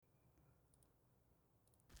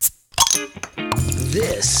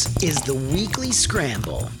This is the Weekly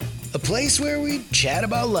Scramble, a place where we chat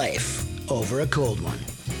about life over a cold one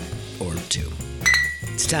or two.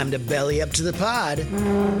 It's time to belly up to the pod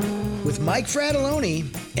with Mike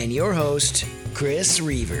Fratelloni and your host, Chris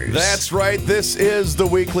Reavers. That's right. This is the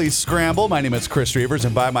Weekly Scramble. My name is Chris Reavers,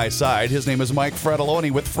 and by my side, his name is Mike Fratelloni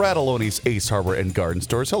with Fratelloni's Ace Harbor and Garden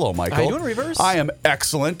Stores. Hello, Michael. How you doing, Reavers? I am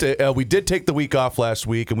excellent. We did take the week off last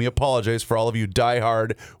week, and we apologize for all of you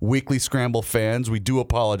diehard Weekly Scramble fans. We do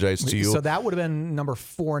apologize to you. So that would have been number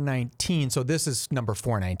 419. So this is number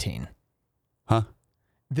 419. Huh?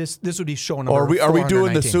 This would be show number. Or are we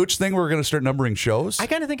doing the 419. Such thing? We're going to start numbering shows. I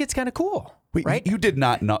kind of think it's kind of cool, Wait, right? You did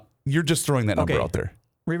not know. You're just throwing that number out there.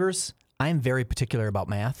 Reavers, I am very particular about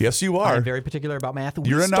math. Yes, you are. I'm very particular about math.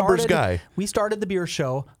 You're a numbers guy. We started the beer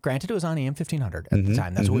show. Granted, it was on AM 1500 at the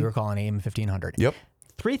time. That's what we were calling AM 1500. Yep.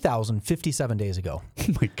 3,057 days ago. Oh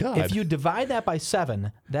my God. If you divide that by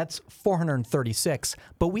 7, that's 436.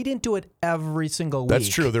 But we didn't do it every single week. That's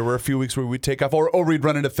true. There were a few weeks where we'd take off, or we'd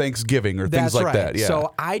run into Thanksgiving or things That's like right. that. Yeah.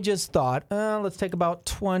 So I just thought, let's take about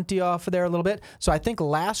 20 off of there a little bit. So I think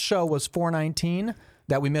last show was 419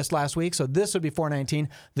 that we missed last week. So this would be 419.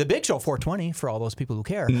 The big show, 420, for all those people who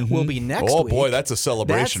care, will be next week. Oh boy, that's a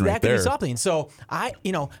celebration right that could there. be something. So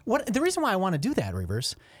the reason why I want to do that,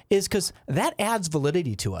 Reavers, is because that adds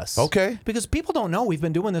validity to us. Okay. Because people don't know we've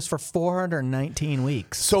been doing this for 419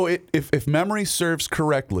 weeks. So if memory serves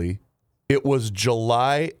correctly, it was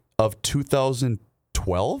July of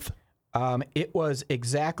 2012? It was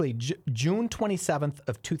exactly June 27th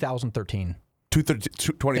of 2013.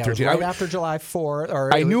 2013. Yeah, it was right after July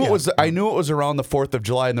 4th. I knew it was around the 4th of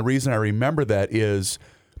July, and the reason I remember that is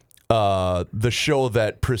the show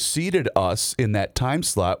that preceded us in that time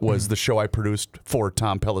slot was the show I produced for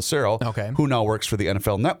Tom Pelissero, who now works for the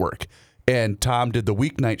NFL Network. And Tom did the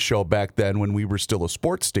weeknight show back then when we were still a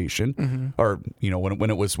sports station, or when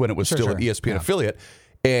it was still an ESPN affiliate.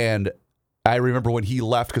 And I remember when he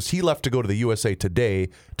left, because he left to go to the USA Today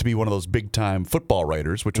to be one of those big-time football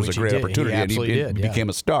writers, which was a great opportunity, and he became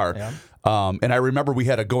a star. Yeah. And I remember we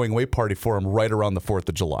had a going-away party for him right around the 4th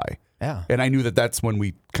of July. Yeah. And I knew that's when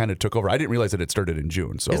we kind of took over. I didn't realize that it started in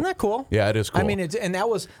June. So isn't that cool? Yeah, it is cool. I mean, and that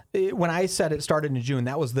was, when I said it started in June,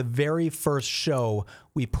 that was the very first show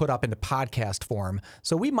we put up into podcast form.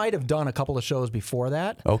 So we might have done a couple of shows before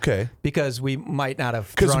that. Okay. Because we might not have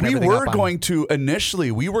Because thrown we everything were up going to, initially,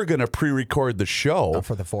 we were going to pre-record the show.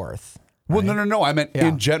 for the 4th. Well, no. I meant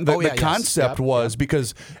in general. The concept was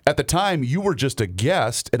because at the time you were just a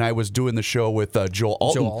guest, and I was doing the show with Joel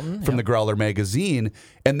Alton from the Growler magazine,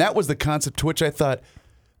 and that was the concept. To which I thought,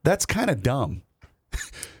 that's kind of dumb.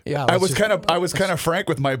 Yeah, I was kind of frank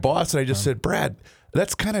with my boss, and I just said, Brad,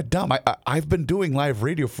 that's kind of dumb. I've been doing live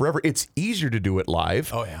radio forever. It's easier to do it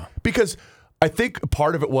live. Oh yeah, because I think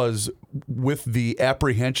part of it was with the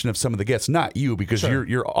apprehension of some of the guests, not you, because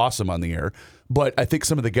you're awesome on the air, but I think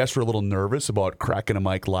some of the guests were a little nervous about cracking a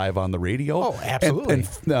mic live on the radio. Oh, absolutely.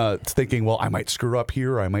 And thinking, well, I might screw up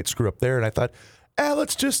here, or I might screw up there, and I thought,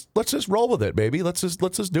 let's just roll with it, baby. Let's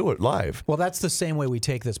just do it live. Well, that's the same way we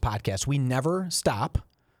take this podcast. We never stop.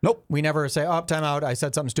 Nope. We never say, time out, I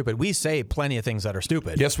said something stupid. We say plenty of things that are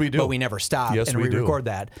stupid. Yes, we do. But we never stop. Yes, and we do. record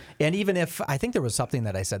that. And even if, I think there was something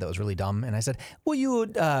that I said that was really dumb, and I said, will you,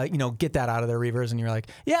 get that out of there, Reavers? And you're like,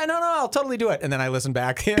 yeah, no, I'll totally do it. And then I listened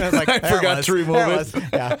back. And I was like, I forgot to remove it.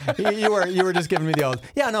 Yeah, you were just giving me the old,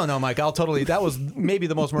 no, Mike, I'll totally, that was maybe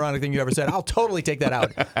the most moronic thing you ever said. I'll totally take that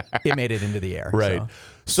out. It made it into the air. Right.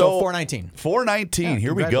 So 419. 419.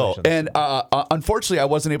 Here we go. And unfortunately, I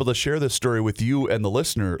wasn't able to share this story with you and the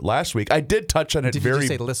listener last week. I did touch on it. Did you just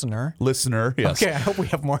say listener? Listener, yes. Okay, I hope we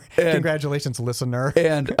have more. Congratulations, listener.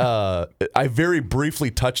 And I very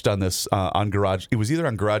briefly touched on this on Garage. It was either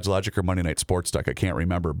on Garage Logic or Monday Night Sports Talk. I can't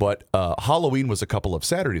remember. But Halloween was a couple of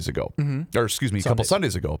Saturdays ago. Or excuse me, a couple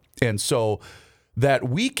Sundays ago. And so that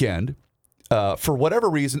weekend, for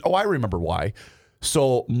whatever reason, I remember why.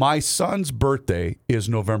 So my son's birthday is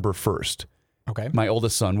November 1st. Okay. My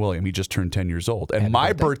oldest son, William, he just turned 10 years old. And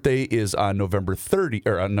my birthday is on November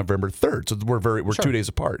 3rd. So we're 2 days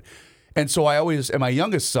apart. And so and my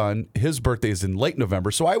youngest son, his birthday is in late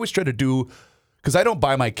November. So I always try to do, because I don't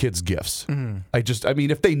buy my kids gifts.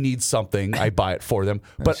 If they need something, I buy it for them.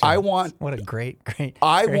 But I want. What a great.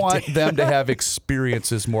 I want them to have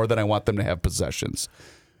experiences more than I want them to have possessions.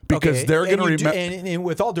 Because they're going to remember. And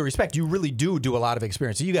with all due respect, you really do a lot of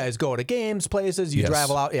experience. You guys go to games, places, you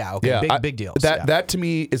travel out. Yeah, okay, yeah, big deals. That to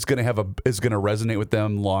me is going to resonate with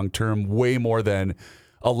them long term way more than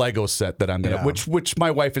a Lego set that I'm gonna, which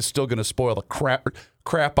my wife is still gonna spoil the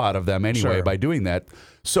crap out of them anyway by doing that.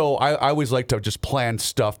 So I always like to just plan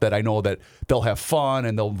stuff that I know that they'll have fun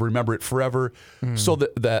and they'll remember it forever. So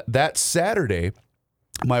that Saturday,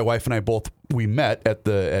 my wife and I we met at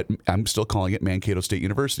I'm still calling it Mankato State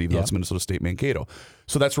University, even though it's Minnesota State Mankato.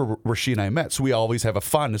 So that's where she and I met. So we always have a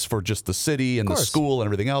fondness for just the city and the school and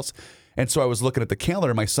everything else. And so I was looking at the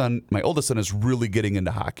calendar. My oldest son is really getting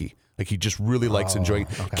into hockey. Like he just really likes enjoying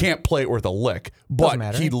it. Okay. Can't play it worth a lick,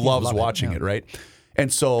 but he loves watching it, right?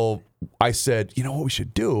 And so I said, you know what we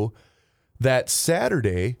should do? That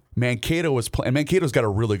Saturday, Mankato was playing. Mankato's got a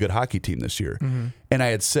really good hockey team this year. And I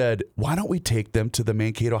had said, why don't we take them to the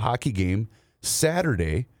Mankato hockey game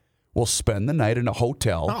Saturday? We'll spend the night in a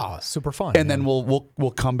hotel. Oh, super fun. And then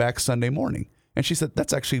we'll come back Sunday morning. And she said,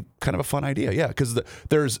 that's actually kind of a fun idea. Yeah, because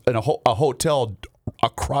there's a hotel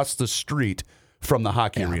across the street from the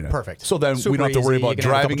hockey arena. Perfect. So then we don't have to worry about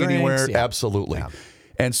driving anywhere. Yeah. Absolutely. Yeah.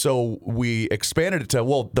 And so we expanded it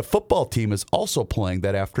to, the football team is also playing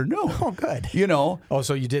that afternoon. Oh, good. Oh,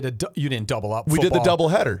 so you didn't double up. We did the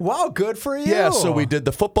doubleheader. Wow, good for you. Yeah, so we did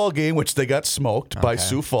the football game, which they got smoked by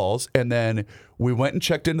Sioux Falls, and then we went and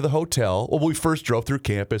checked into the hotel. Well, we first drove through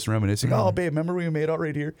campus, reminiscing. Oh, babe, remember we made out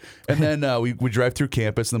right here? And then we drive through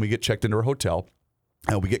campus, and then we get checked into our hotel.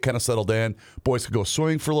 And we get kind of settled in. Boys could go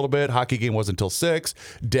swimming for a little bit. Hockey game wasn't until 6.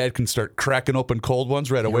 Dad can start cracking open cold ones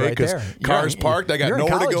right away because cars parked. I got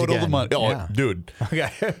nowhere to go till the Monday. Oh, dude.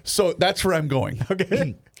 Okay. So that's where I'm going.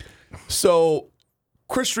 Okay. So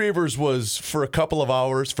Chris Reavers was for a couple of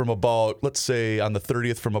hours from about, let's say on the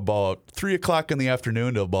 30th, from about 3 o'clock in the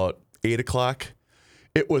afternoon to about 8 o'clock.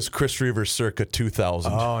 It was Chris Reavers circa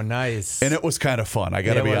 2000. Oh, nice. And it was kind of fun. I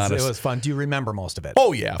got to be honest. It was fun. Do you remember most of it?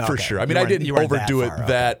 Oh, yeah, for sure. I mean, I didn't overdo it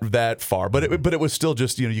that far, but it was still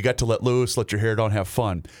just, you got to let loose, let your hair down, have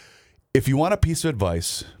fun. If you want a piece of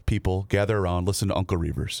advice, people, gather around, listen to Uncle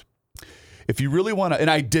Reavers. If you really want to, and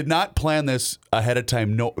I did not plan this ahead of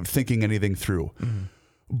time, thinking anything through,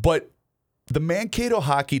 but the Mankato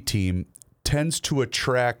hockey team tends to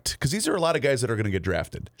attract, because these are a lot of guys that are going to get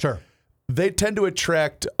drafted. Sure. They tend to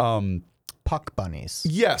attract puck bunnies.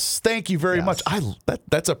 Yes, thank you very much.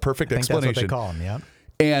 That's a perfect explanation. That's what they call them. Yeah,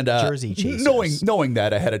 and Jersey chasers. Knowing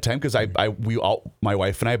that ahead of time, because my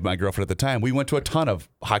wife and I, my girlfriend at the time, we went to a ton of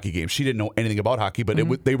hockey games. She didn't know anything about hockey, but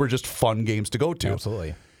they were just fun games to go to.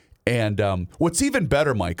 Absolutely. And what's even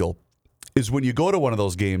better, Michael, is when you go to one of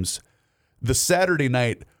those games, the Saturday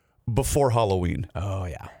night before Halloween. Oh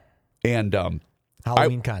yeah, and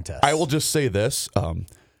Halloween contest. I will just say this.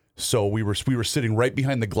 So we were sitting right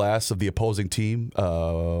behind the glass of the opposing team,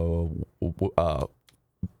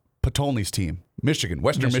 Patolni's team,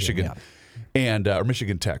 Western Michigan, yeah. And or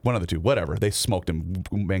Michigan Tech, one of the two, whatever. They smoked them.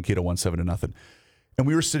 Mankato won 7-0, and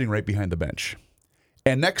we were sitting right behind the bench,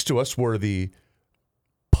 and next to us were the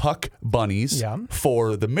puck bunnies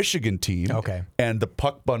for the Michigan team, and the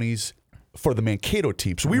puck bunnies for the Mankato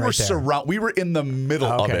team. So we were in the middle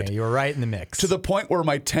of it. You were right in the mix, to the point where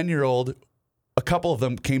my 10-year-old. A couple of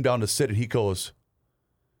them came down to sit, and he turns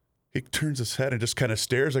his head and just kind of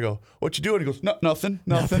stares. I go, "What you doing?" He goes, "Nothing."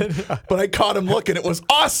 But I caught him looking. It was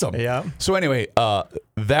awesome. Yeah. So anyway,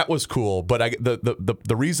 that was cool. But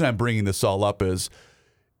the reason I'm bringing this all up is,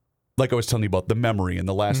 like I was telling you about the memory and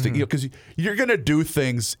the lasting, because you're gonna do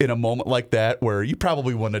things in a moment like that where you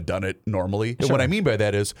probably wouldn't have done it normally. Sure. And what I mean by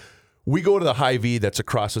that is, we go to the Hy-Vee that's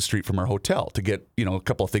across the street from our hotel to get, a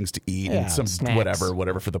couple of things to eat and some snacks.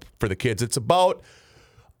 whatever for the kids. It's about,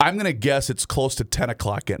 I'm going to guess it's close to 10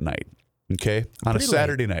 o'clock at night, okay? On a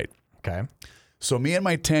Saturday night. Okay. So me and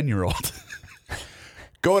my 10-year-old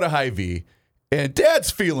go to Hy-Vee, and Dad's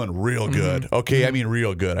feeling real good, okay? I mean,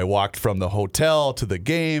 real good. I walked from the hotel to the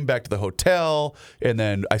game, back to the hotel, and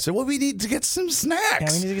then I said, well, we need to get some snacks.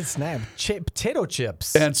 Yeah, we need to get snacks. Potato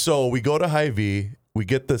chips. And so we go to Hy-Vee. We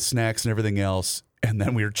get the snacks and everything else, and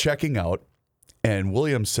then we were checking out, and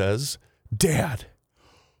William says, Dad,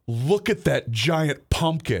 look at that giant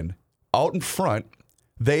pumpkin. Out in front,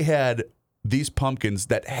 they had these pumpkins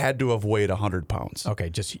that had to have weighed 100 pounds. Okay,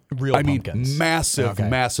 just real pumpkins. I mean,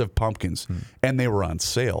 massive pumpkins. And they were on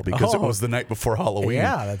sale because it was the night before Halloween.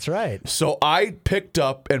 Yeah, that's right. So I picked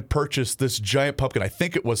up and purchased this giant pumpkin. I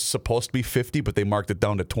think it was supposed to be 50, but they marked it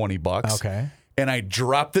down to $20. Okay. And I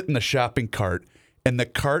dropped it in the shopping cart. And the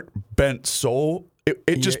cart bent so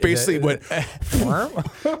it just basically went,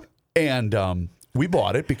 and we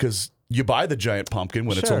bought it because you buy the giant pumpkin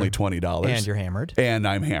when it's only $20, and you're hammered, and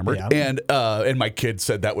I'm hammered, and my kid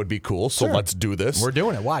said that would be cool, so let's do this. We're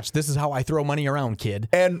doing it. Watch, this is how I throw money around, kid.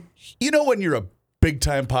 And when you're a big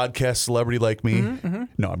time podcast celebrity like me,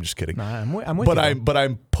 no, I'm just kidding. I'm with you. But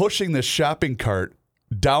I'm pushing this shopping cart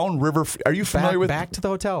down River. Are you familiar with back to the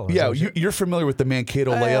hotel? Yeah, you're familiar with the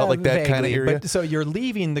Mankato layout, like that kind of area. But, so you're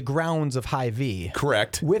leaving the grounds of Hy-Vee,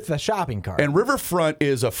 correct, with the shopping cart. And Riverfront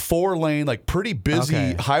is a 4-lane, like pretty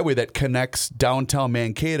busy highway that connects downtown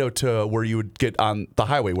Mankato to where you would get on the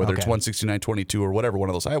highway, whether it's 169, 22, or whatever, one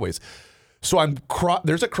of those highways. So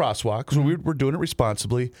there's a crosswalk, so we're doing it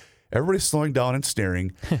responsibly. Everybody's slowing down and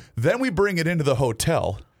staring. Then we bring it into the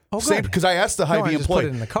hotel. Oh, good. Because I asked the Hy-Vee employee, put it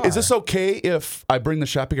in the car. is this okay if I bring the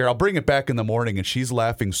shopping cart? I'll bring it back in the morning. And she's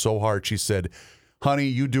laughing so hard. She said, honey,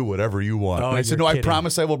 you do whatever you want. And I said, no, kidding. I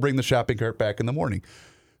promise I will bring the shopping cart back in the morning.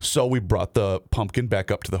 So we brought the pumpkin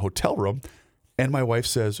back up to the hotel room. And my wife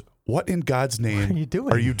says, what in God's name are you doing?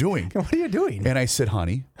 What are you doing? And I said,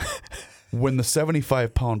 honey, when the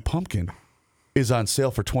 75-pound pumpkin is on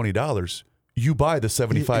sale for $20, you buy the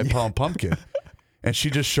 75-pound pumpkin. And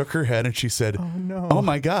she just shook her head and she said, oh, no. Oh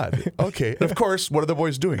my God. Okay. And of course, what are the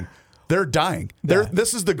boys doing? They're dying.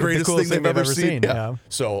 This is the greatest thing they've ever seen. Yeah.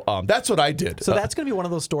 So that's what I did. So that's going to be one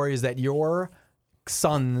of those stories that your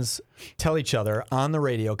sons tell each other on the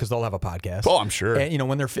radio, because they'll have a podcast. Oh, I'm sure. And,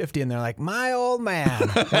 when they're 50 and they're like, my old man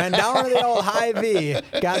went down to the old Hy-Vee,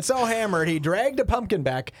 got so hammered, he dragged a pumpkin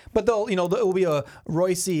back. But there will be a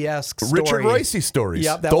Royce-esque story. Richard Royce stories.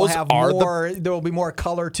 Yep, that will have more, there will be more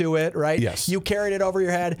color to it, right? Yes. You carried it over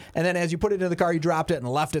your head, and then as you put it in the car, you dropped it and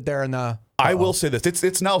left it there in the... I will say this.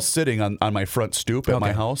 It's now sitting on my front stoop at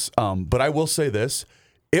my house. But I will say this.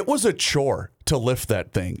 It was a chore to lift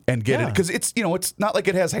that thing and get it, because it's not like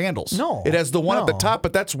it has handles. No, it has the one at the top,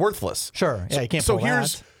 but that's worthless. Sure, yeah, you can't. So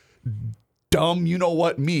here's dumb,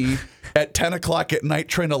 me at 10 o'clock at night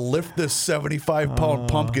trying to lift this 75-pound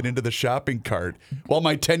pumpkin into the shopping cart while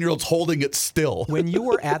my 10-year-old's holding it still. When you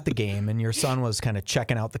were at the game and your son was kind of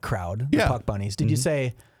checking out the crowd, the Puck Bunnies, did you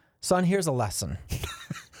say, "Son, here's a lesson"?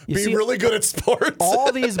 Be really good at sports.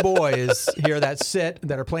 All these boys here that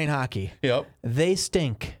are playing hockey, they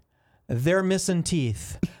stink. They're missing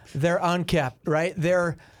teeth. They're unkept, right?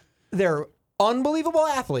 They're unbelievable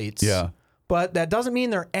athletes. Yeah. But that doesn't mean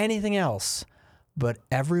they're anything else. But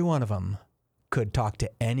every one of them could talk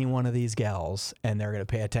to any one of these gals, and they're going to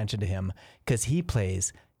pay attention to him because he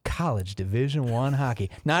plays college Division I hockey.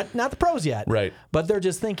 Not the pros yet. Right. But they're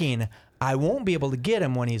just thinking, I won't be able to get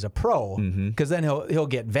him when he's a pro, because then he'll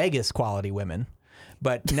get Vegas quality women.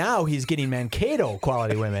 But now he's getting Mankato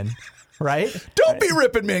quality women, right? Don't be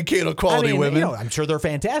ripping Mankato quality women. I'm sure they're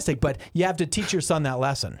fantastic, but you have to teach your son that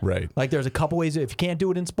lesson. Right. Like there's a couple ways. If you can't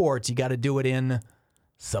do it in sports, you got to do it in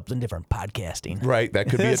something different, podcasting. Right, that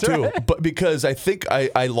could be it too. Right. But because I think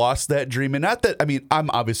I lost that dream, and not that, I'm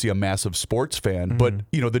obviously a massive sports fan, but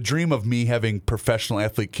the dream of me having professional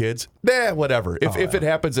athlete kids, whatever. If it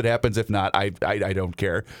happens, it happens. If not, I don't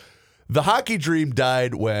care. The hockey dream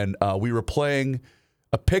died when we were playing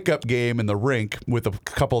a pickup game in the rink with a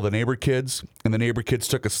couple of the neighbor kids, and the neighbor kids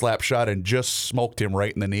took a slap shot and just smoked him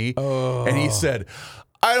right in the knee. Oh. And he said,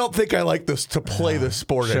 I don't think I like this to play this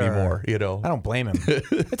sport anymore. I don't blame him.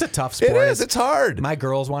 It's a tough sport. It is. It's hard. My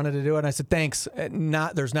girls wanted to do it, and I said, thanks.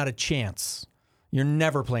 There's not a chance. You're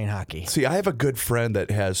never playing hockey. See, I have a good friend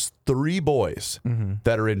that has 3 boys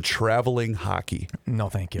that are in traveling hockey. No,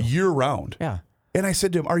 thank you. Year round. Yeah. And I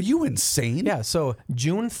said to him, are you insane? Yeah, so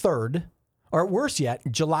June 3rd, or worse yet,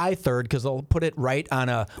 July 3rd, because they'll put it right on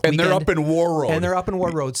a And weekend, they're up in War Road. And they're up in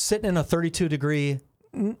War Road, sitting in a 32-degree...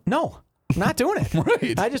 No. Not doing it.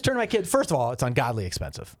 Right. I just turned my kid. First of all, it's ungodly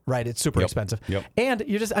expensive, right? It's super expensive. Yep. And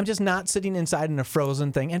I'm just not sitting inside in a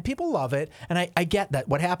frozen thing. And people love it. And I get that.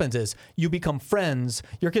 What happens is you become friends.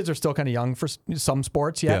 Your kids are still kind of young for some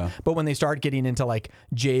sports yet. Yeah. But when they start getting into like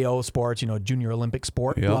JO sports, junior Olympic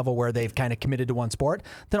sport level where they've kind of committed to one sport,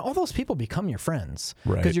 then all those people become your friends.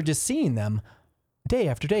 Right. Because you're just seeing them day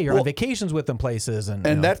after day. You're on vacations with them places.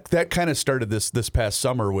 And that kind of started this past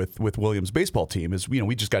summer with Williams' baseball team is,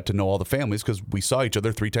 we just got to know all the families because we saw each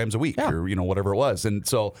other 3 times a week or, whatever it was. And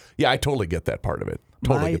so, I totally get that part of it.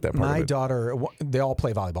 My daughter, they all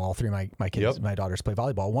play volleyball. All 3 of my kids, my daughters play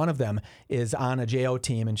volleyball. One of them is on a JO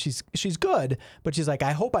team, and she's good, but she's like,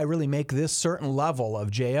 I hope I really make this certain level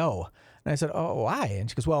of JO. And I said, oh, why?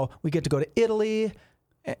 And she goes, well, we get to go to Italy.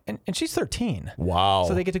 And she's 13. Wow.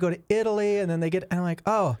 So they get to go to Italy, and then and I'm like,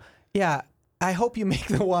 oh, yeah, I hope you make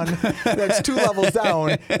the one that's 2 levels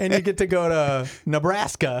down, and you get to go to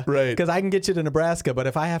Nebraska. Right. Because I can get you to Nebraska, but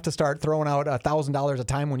if I have to start throwing out $1,000 a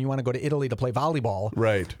time when you want to go to Italy to play volleyball,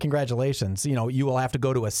 right? Congratulations. You will have to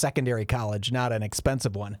go to a secondary college, not an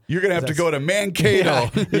expensive one. You're going to have to go to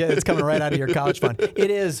Mankato. Yeah, it's coming right out of your college fund.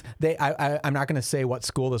 It is. I'm not going to say what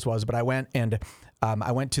school this was, but I went and...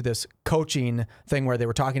 I went to this coaching thing where they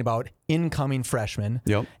were talking about incoming freshmen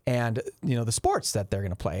and the sports that they're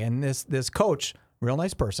going to play. And this coach real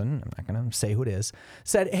nice person, I'm not going to say who it is,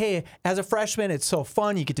 said, hey, as a freshman, it's so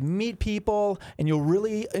fun. You get to meet people, and you'll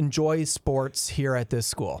really enjoy sports here at this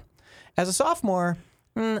school. As a sophomore,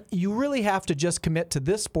 you really have to just commit to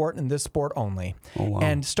this sport and this sport only. Oh, wow.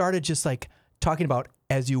 And started just like talking about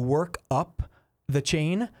as you work up the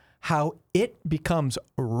chain, how it becomes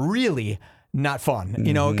really not fun,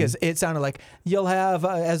 because it sounded like you'll have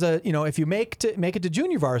if you make it to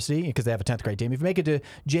junior varsity, because they have a 10th grade team, if you make it to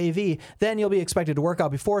JV, then you'll be expected to work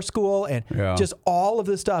out before school and just all of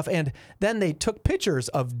this stuff. And then they took pictures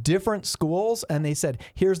of different schools and they said,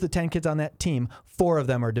 here's the 10 kids on that team. 4 of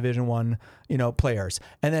them are Division I, players.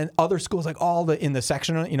 And then other schools, like all in the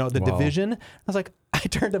section, the division. I was like, I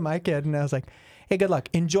turned to my kid and I was like, hey, good luck.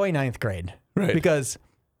 Enjoy 9th grade. Right. Because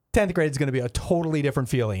 10th grade is going to be a totally different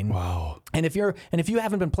feeling. Wow. And if you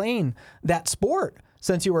haven't been playing that sport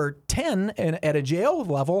since you were 10 and at a JO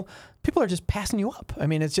level, people are just passing you up. I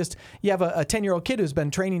mean, it's just, you have a 10-year-old kid who's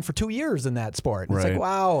been training for 2 years in that sport. It's like,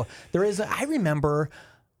 wow, I remember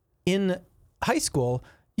in high school,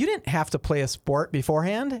 you didn't have to play a sport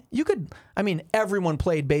beforehand. Everyone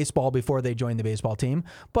played baseball before they joined the baseball team,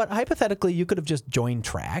 but hypothetically, you could have just joined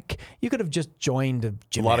track. You could have just joined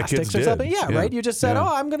gymnastics or something. Yeah, right? You just said,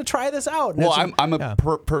 I'm going to try this out. Well, I'm a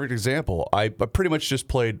perfect example. I pretty much just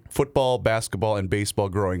played football, basketball, and baseball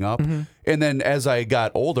growing up. Mm-hmm. And then as I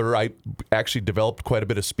got older, I actually developed quite a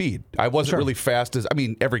bit of speed. I wasn't really fast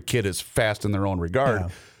every kid is fast in their own regard. Yeah.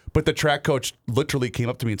 But the track coach literally came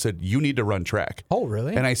up to me and said, you need to run track. Oh,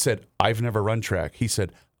 really? And I said, I've never run track. He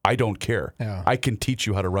said, I don't care. Yeah. I can teach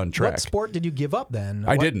you how to run track. What sport did you give up then?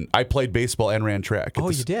 I didn't. I played baseball and ran track. Oh,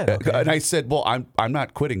 you did? Okay. And I said, well, I'm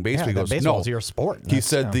not quitting baseball. He goes, baseball's your sport. He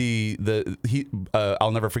said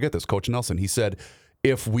I'll never forget this, Coach Nelson. He said,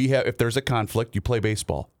 if there's a conflict, you play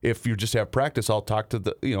baseball. If you just have practice, I'll talk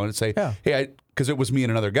to and say, hey, because it was me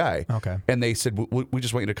and another guy. Okay. And they said, we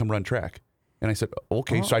just want you to come run track. And I said,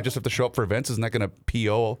 okay, so I just have to show up for events? Isn't that going to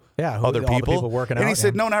PO other people? All the people working and he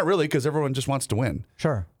said, no, not really, because everyone just wants to win.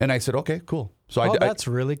 Sure. And I said, okay, cool. So that's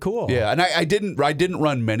really cool. Yeah, and I didn't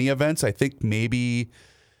run many events. I think maybe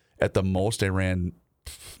at the most I ran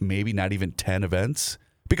maybe not even 10 events.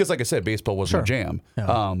 Because, like I said, baseball was my jam.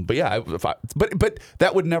 Yeah. But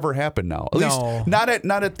that would never happen now. At least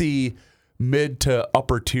not at the mid to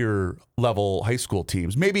upper tier level high school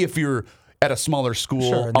teams. Maybe if you're at a smaller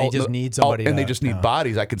school, and they just need somebody, and they just need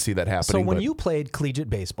bodies, I can see that happening. So when you played collegiate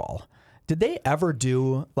baseball, did they ever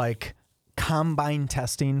do like combine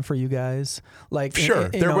testing for you guys? Like, sure,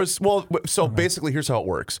 there was. Well, so basically, here's how it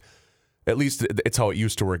works. At least it's how it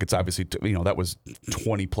used to work. It's obviously that was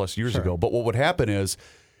 20 plus years ago. But what would happen is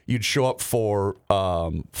you'd show up for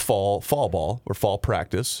fall ball or fall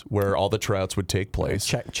practice where all the tryouts would take place.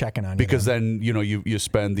 Checking on you. Because then you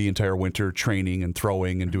spend the entire winter training and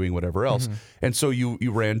throwing and doing whatever else. Mm-hmm. And so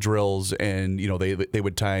you ran drills and they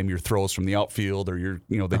would time your throws from the outfield or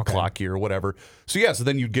they'd clock you or whatever. So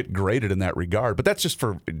then you'd get graded in that regard. But that's just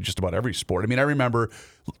for just about every sport. I mean, I remember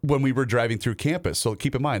when we were driving through campus. So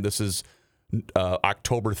keep in mind, this is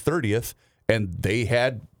October 30th, and they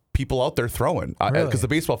had people out there throwing because the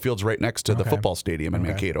baseball field's right next to the football stadium in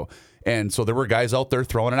Mankato, and so there were guys out there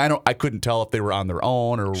throwing, and I couldn't tell if they were on their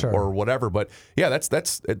own or whatever, but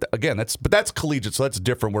that's collegiate, so that's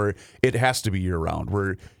different where it has to be year round,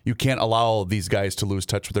 where you can't allow these guys to lose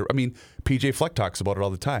touch with their. I mean, PJ Fleck talks about it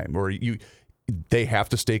all the time, where they have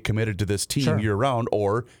to stay committed to this team year round,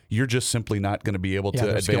 or you're just simply not going to be able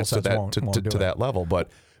to advance to that level,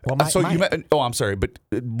 but. Well, I'm sorry, but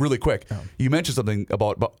really quick, you mentioned something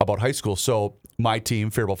about high school. So my team,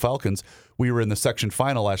 Faribault Falcons, we were in the section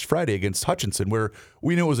final last Friday against Hutchinson, where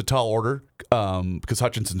we knew it was a tall order because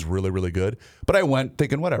Hutchinson's really, really good. But I went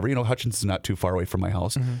thinking, whatever, Hutchinson's not too far away from my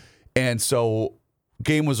house. Mm-hmm. And so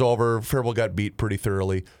game was over. Faribault got beat pretty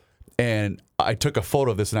thoroughly. And I took a photo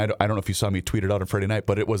of this, and I don't know if you saw me tweet it out on Friday night,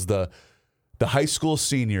 but it was the high school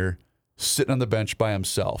senior sitting on the bench by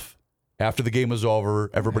himself. After the game was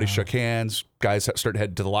over, everybody shook hands. Guys started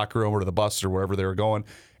heading to the locker room or to the bus or wherever they were going.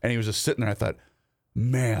 And he was just sitting there. I thought,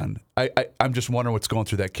 man, I'm just wondering what's going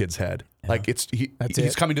through that kid's head. Yeah. Like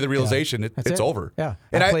he's coming to the realization it's over. Yeah,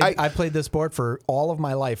 and I played this sport for all of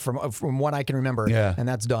my life from what I can remember. Yeah. And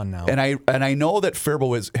that's done now. And I know that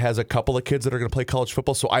Faribault has a couple of kids that are going to play college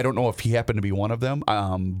football. So I don't know if he happened to be one of them.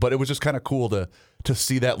 But it was just kind of cool to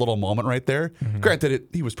see that little moment right there. Mm-hmm. Granted,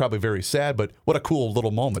 he was probably very sad, but what a cool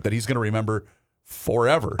little moment that he's going to remember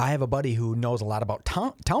forever. I have a buddy who knows a lot about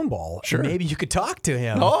town ball. Sure. Maybe you could talk to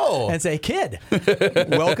him and say, kid,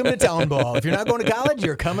 welcome to town ball. If you're not going to college,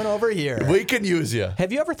 you're coming over here. We can use you.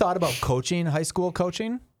 Have you ever thought about coaching, high school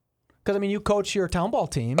coaching? Because, you coach your town ball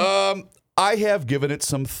team. I have given it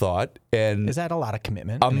some thought, and is that a lot of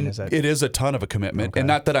commitment? It is a ton of a commitment, and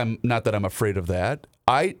not that I'm afraid of that.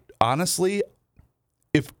 I honestly,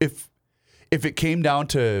 if it came down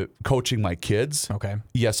to coaching my kids,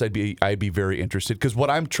 yes, I'd be very interested, because what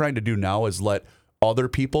I'm trying to do now is let other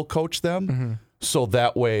people coach them, so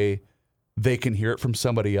that way they can hear it from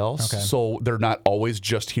somebody else, so they're not always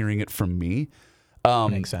just hearing it from me.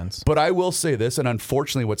 Makes sense. But I will say this, and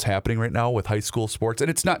unfortunately what's happening right now with high school sports,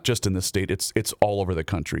 and it's not just in the state, it's all over the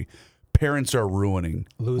country. Parents are ruining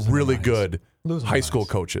really good high school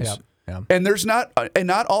coaches. Yep. And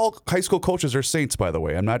not all high school coaches are saints, by the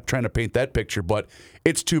way. I'm not trying to paint that picture, but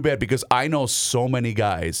it's too bad, because I know so many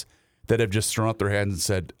guys that have just thrown up their hands and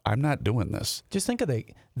said, I'm not doing this. Just think of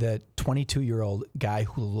the 22-year-old guy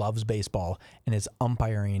who loves baseball and is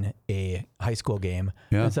umpiring a high school game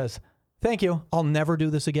and says, thank you, I'll never do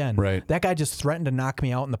this again. Right. That guy just threatened to knock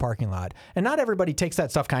me out in the parking lot. And not everybody takes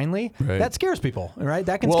that stuff kindly. Right. That scares people, right?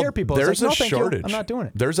 That can scare people. There's it's like, a no, shortage. thank you, I'm not doing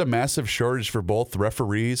it. There's a massive shortage for both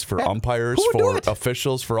referees, for umpires, who would do for it?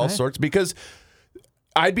 officials, for all sorts, because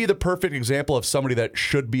I'd be the perfect example of somebody that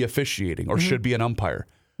should be officiating or should be an umpire.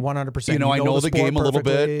 100%. You know, I know the game a little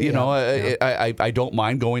bit. You know, I don't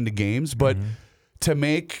mind going to games, but to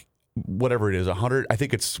make whatever it is, 100, I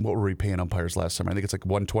think it's, what were we paying umpires last summer? I think it's like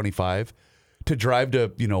 $125 to drive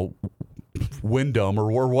to, Wyndham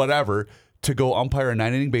or whatever to go umpire a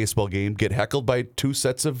 9-inning baseball game, get heckled by 2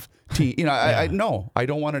 sets of team. I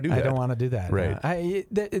don't want to do that. I don't want to do that. Right.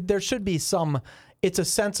 There should be some, it's a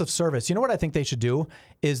sense of service. You know what I think they should do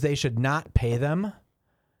is they should not pay them.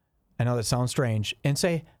 I know that sounds strange, and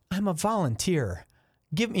say, I'm a volunteer.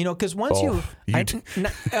 Give me, because once wait,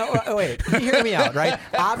 hear me out, right?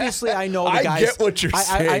 Obviously, I know the guys. I get what you're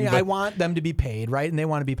saying. I want them to be paid, right? And they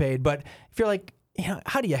want to be paid. But if you're like,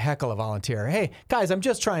 how do you heckle a volunteer? Hey, guys, I'm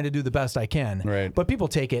just trying to do the best I can. Right. But people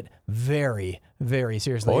take it very, very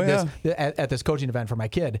seriously. At this coaching event for my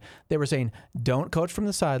kid, they were saying, don't coach from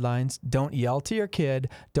the sidelines. Don't yell to your kid.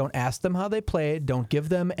 Don't ask them how they played. Don't give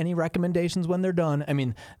them any recommendations when they're done. I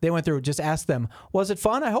mean, they went through, just ask them, was it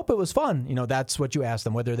fun? I hope it was fun. That's what you ask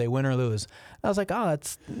them, whether they win or lose. I was like, oh,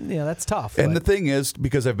 that's tough. And the thing is,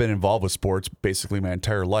 because I've been involved with sports basically my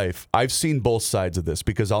entire life, I've seen both sides of this,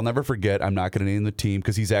 because I'll never forget, I'm not going to name the team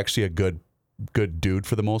because he's actually a good dude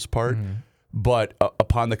for the most part. But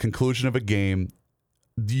upon the conclusion of a game,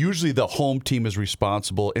 usually the home team is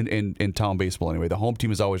responsible, in town baseball anyway, the home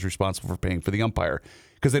team is always responsible for paying for the umpire,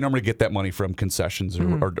 because they normally get that money from concessions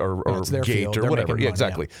or gate field. or They're whatever. money,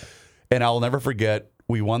 exactly. And I'll never forget,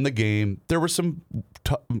 we won the game. There were some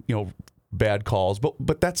bad calls,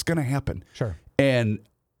 but that's going to happen. Sure. And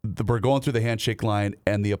we're going through the handshake line,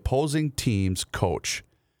 and the opposing team's coach,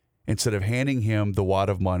 instead of handing him the wad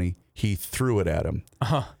of money, he threw it at him.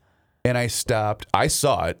 And I stopped. I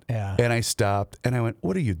saw it. Yeah. And I stopped, and I went,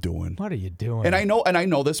 "What are you doing? What are you doing?" And I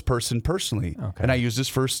know this person personally. Okay. And I used his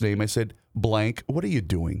first name. I said, "Blank, what are you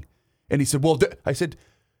doing?" And he said, "Well," I said,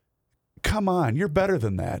 "Come on, you're better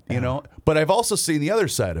than that, you know." But I've also seen the other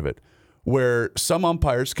side of it, where some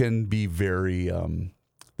umpires can be very.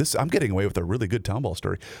 I'm getting away with a really good town ball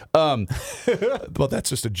story. Well, that's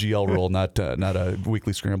just a GL rule, not a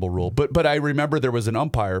weekly scramble rule. But I remember there was an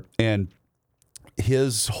umpire, and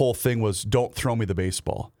his whole thing was, don't throw me the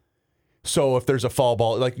baseball. So if there's a foul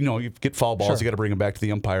ball, you get foul balls, you got to bring them back to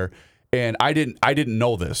the umpire. And I didn't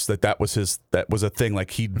know this, that was a thing.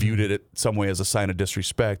 Like, he viewed it some way as a sign of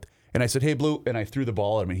disrespect. And I said, "Hey, Blue," and I threw the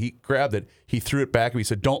ball at him. And he grabbed it, he threw it back, and he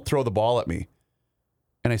said, "Don't throw the ball at me."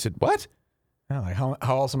 And I said, "What?" Like, how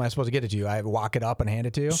else am I supposed to get it to you? I walk it up and hand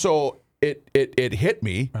it to you? So it hit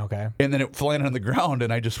me. Okay. And then it landed on the ground,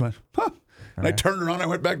 and I just went, huh. And I turned around, I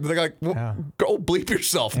went back to the guy, go bleep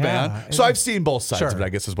yourself, man. So I've seen both sides of it, I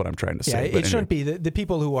guess is what I'm trying to say. Yeah, it shouldn't be. The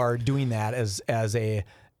people who are doing that as a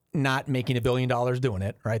not making $1 billion doing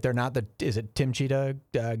it, right? They're not is it Tim Cheetah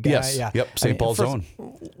guy? Yes. Yeah. Yep. St. Paul's own.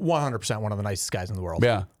 100% one of the nicest guys in the world.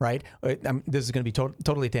 Yeah. Right? This is going to be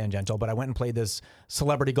totally tangential, but I went and played this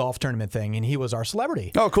celebrity golf tournament thing, and he was our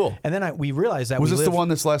celebrity. Oh, cool. And then we realized that was this the one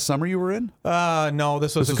this last summer you were in? No,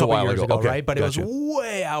 this was a couple years ago, okay. right? But Gotcha. It was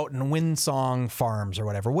way out in Windsong Farms or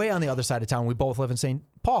whatever, way on the other side of town. We both live in St.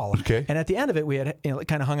 Paul. Okay. And at the end of it, we had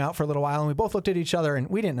kind of hung out for a little while, and we both looked at each other, and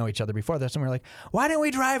we didn't know each other before this, and we were like, why didn't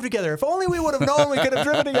we drive together? If only we would have known we could have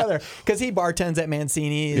driven together. Because he bartends at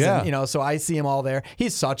Mancini's, and, so I see him all there.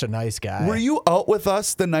 He's such a nice guy. Were you out with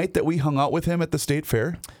us the night that we hung out with him at the state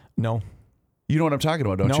fair? No. You know what I'm talking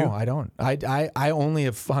about, don't you? No, I don't. I only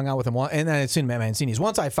have hung out with him once, and then I'd seen him at Mancini's.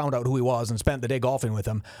 Once I found out who he was and spent the day golfing with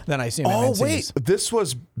him, then I seen him at Mancini's. Oh, wait.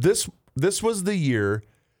 This was the year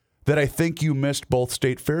that I think you missed both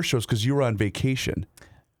state fair shows because you were on vacation.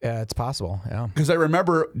 Yeah, it's possible. Yeah. Because I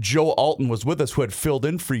remember Joe Alton was with us, who had filled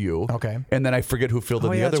in for you. Okay. And then I forget who filled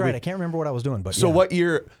in the other that's right. week. I can't remember what I was doing, but So what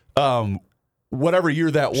year? Whatever year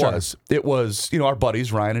that Sure. was, it was our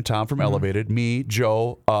buddies Ryan and Tom from Elevated, me,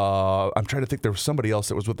 Joe. I'm trying to think there was somebody else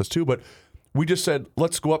that was with us too, but we just said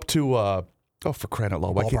let's go up to for crying out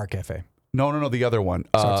loud, Ballpark Cafe. No, the other one.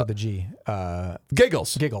 Starts with the G.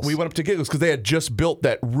 Giggles. Giggles. We went up to Giggles because they had just built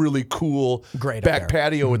that really cool Great back up there.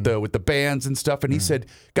 patio with the bands and stuff. And he said,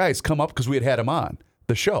 "Guys, come up," because we had him on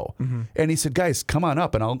the show. And he said, "Guys, come on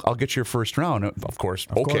up, and I'll get your first round." Of course,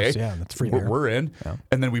 okay, course, yeah, that's free beer. We're in. Yeah.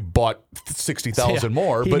 And then we bought 60,000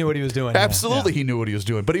 more. He knew what he was doing. Absolutely, Yeah. he knew what he was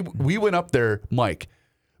doing. But we went up there, Mike.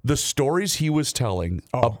 The stories he was telling,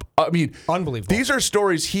 I mean, unbelievable. These are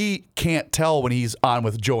stories he can't tell when he's on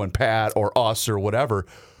with Joe and Pat or us or whatever.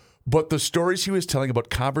 But the stories he was telling about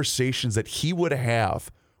conversations that he would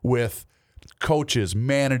have with coaches,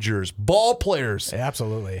 managers, ball players.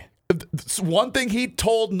 Absolutely. One thing he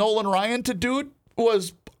told Nolan Ryan to do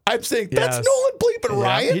was, I'm saying, that's Yes. Nolan bleeping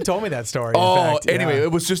Ryan. He told me that story. Anyway,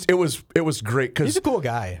 it was great because he's a cool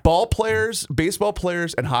guy. Ball players, baseball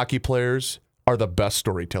players, and hockey players are the best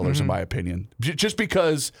storytellers in my opinion. Just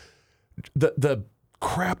because the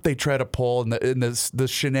crap they try to pull and the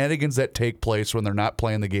shenanigans that take place when they're not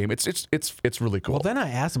playing the game, it's really cool. Well, then I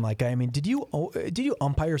asked him, like, I mean, did you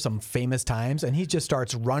umpire some famous times? And he just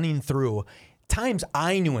starts running through times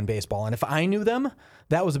I knew in baseball, and if I knew them,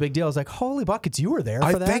 that was a big deal. I was like, holy buckets, you were there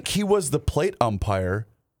for that? I think he was the plate umpire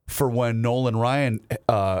for when Nolan Ryan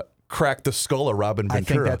cracked the skull of Robin Ventura.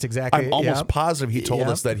 I think that's exactly. I'm almost positive he told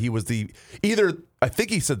us that he was I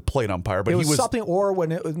think he said plate umpire, but it was he was something, or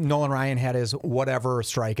when Nolan Ryan had his whatever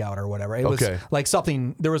strikeout or whatever. It was like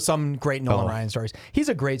something. There was some great Nolan Ryan stories. He's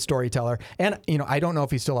a great storyteller, and I don't know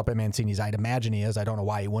if he's still up at Mancini's. I'd imagine he is. I don't know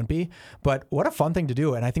why he wouldn't be, but what a fun thing to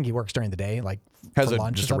do. And I think he works during the day, like has for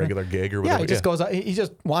lunch just or a regular gig or whatever. Yeah, he just goes. He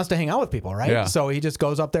just wants to hang out with people, right? Yeah. So he just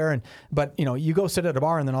goes up there, but you go sit at a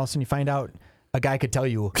bar, and then all of a sudden you find out a guy could tell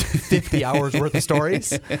you 50 hours worth of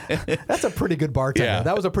stories. That's a pretty good bartender. Yeah.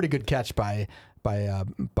 That was a pretty good catch by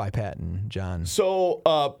Pat and John. So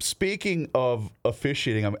speaking of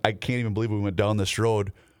officiating, I can't even believe we went down this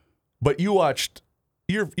road. But you watched.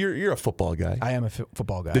 You're a football guy. I am a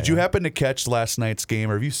football guy. Did you happen to catch last night's game,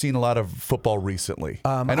 or have you seen a lot of football recently?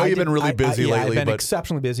 I know you've been really busy lately. I've been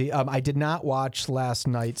exceptionally busy. I did not watch last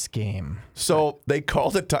night's game. So they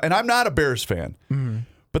called it, and I'm not a Bears fan,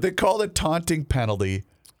 but they called it taunting penalty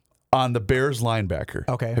on the Bears linebacker.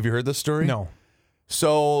 Okay. Have you heard this story? No.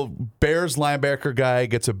 So Bears linebacker guy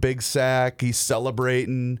gets a big sack. He's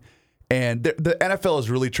celebrating, and the NFL has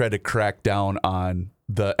really tried to crack down on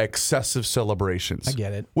the excessive celebrations. I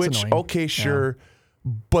get it. It's Which, annoying. okay, sure,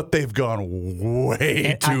 but they've gone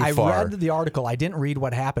way too I far. read the article. I didn't read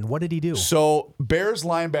what happened. What did he do? So Bears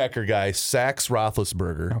linebacker guy sacks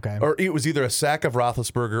Roethlisberger. Okay. Or it was either a sack of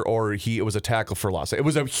Roethlisberger or it was a tackle for loss. It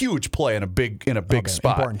was a huge play in a big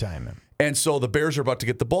spot. Important time. And so the Bears are about to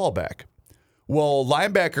get the ball back. Well,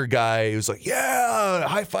 linebacker guy was like, yeah,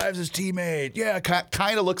 high fives his teammate. Yeah,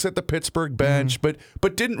 kind of looks at the Pittsburgh bench, but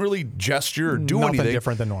didn't really gesture or do Nothing anything.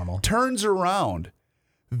 different than normal. Turns around.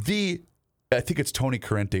 I think it's Tony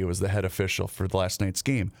Corrente was the head official for the last night's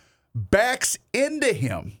game. Backs into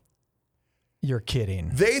him. You're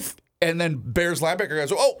kidding. And then Bears linebacker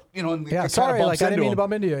goes, Yeah, sorry, like I didn't mean to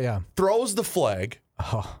bump into you. Yeah. Throws the flag,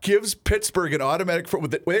 gives Pittsburgh an automatic. They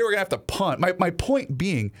were going to have to punt. My point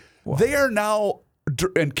being, they are now,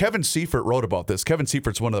 and Kevin Seifert wrote about this. Kevin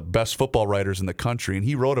Seifert's one of the best football writers in the country, and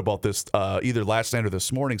he wrote about this either last night or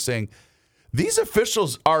this morning, saying these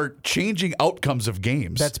officials are changing outcomes of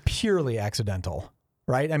games. That's purely accidental,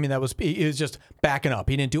 right? I mean, he was just backing up.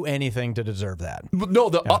 He didn't do anything to deserve that. No,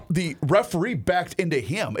 the referee backed into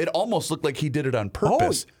him. It almost looked like he did it on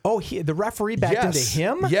purpose. The referee backed into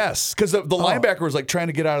him? Yes, because the linebacker was like trying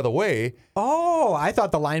to get out of the way. Oh, I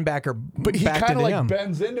thought the linebacker But he backed kind of into like him.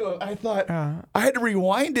 bends into it. I thought I had to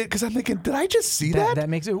rewind it because I'm thinking, did I just see that? That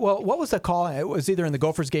makes it. Well, what was the call? It was either in the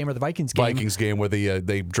Gophers game or the Vikings game. Vikings game where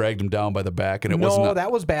they dragged him down by the back, and it wasn't. No,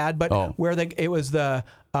 that was bad. But where it was the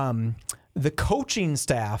coaching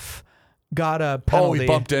staff got a penalty. Oh, he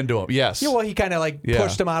bumped into him. Yes. Yeah, well, he kind of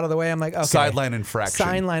pushed him out of the way. I'm like, okay. Sideline infraction.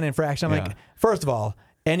 Sideline infraction. I'm like, first of all,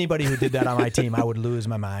 anybody who did that on my team, I would lose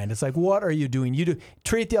my mind. It's like, what are you doing? You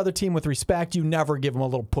treat the other team with respect. You never give them a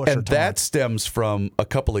little push. And that stems from a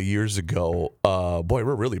couple of years ago. Boy,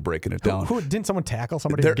 we're really breaking it down. Who didn't someone tackle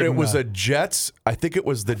somebody? It was a Jets. I think it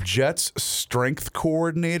was the Jets strength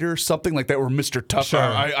coordinator, something like that. Where Mr. Tough. Sure.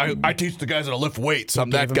 I teach the guys how to lift weights.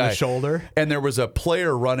 I'm that gave him guy. the shoulder. And there was a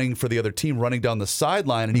player running for the other team, running down the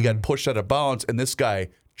sideline, and he got pushed out of bounds. And this guy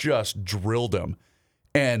just drilled him.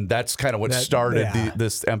 And that's kind of what started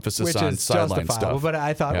this emphasis on sideline stuff. But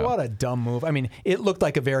I thought, what a dumb move. I mean, it looked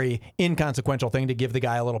like a very inconsequential thing to give the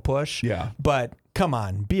guy a little push. Yeah. But come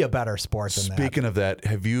on, be a better sport than that. Speaking of that,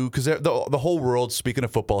 have you, because the whole world, speaking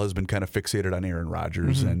of football, has been kind of fixated on Aaron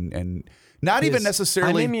Rodgers and not even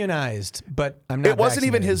necessarily. I'm immunized, but I'm not It wasn't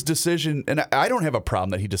vaccinated. even his decision, and I don't have a problem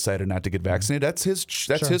that he decided not to get vaccinated. That's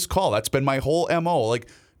his call. That's been my whole MO. Like,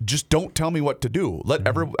 just don't tell me what to do. Let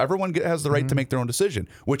everyone has the right to make their own decision,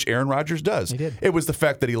 which Aaron Rodgers does. He did. It was the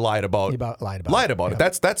fact that he lied about it.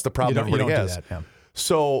 That's the problem everybody has. Do that, yeah.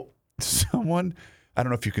 So someone, I don't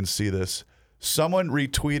know if you can see this. Someone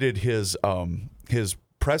retweeted his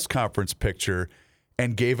press conference picture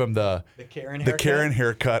and gave him the Karen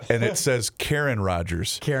haircut, and it says Karen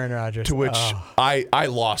Rodgers. Karen Rodgers. To which I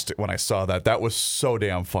lost it when I saw that. That was so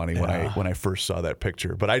damn funny when I first saw that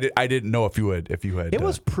picture. But I didn't know if you had. It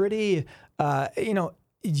was pretty.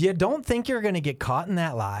 You don't think you're going to get caught in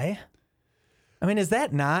that lie? I mean, is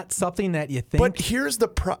that not something that you think? But here's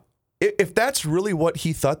the if that's really what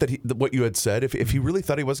he thought what you had said, if he really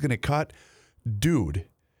thought he was going to get caught, dude,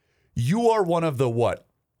 you are one of the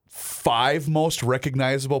 5 most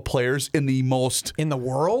recognizable players in the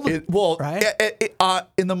world. Right?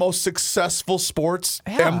 In the most successful sports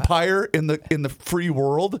empire in the free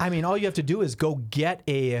world. I mean, all you have to do is go get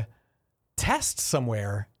a test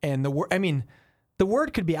somewhere, and the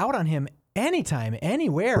word could be out on him anytime,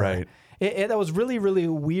 anywhere. Right. That was really, really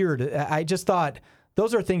weird. I just thought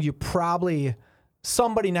those are things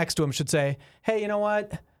somebody next to him should say, hey, you know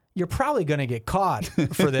what? You're probably going to get caught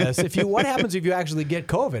for this. What happens if you actually get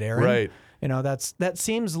COVID, Aaron? Right. That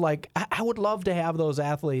seems like I would love to have those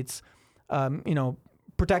athletes,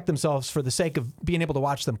 protect themselves for the sake of being able to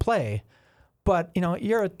watch them play. But,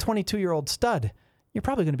 you're a 22-year-old stud. You're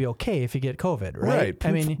probably going to be okay if you get COVID, right? Right.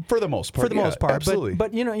 I mean, for the most part. Absolutely.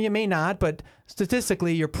 But you may not. But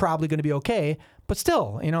statistically, you're probably going to be okay. But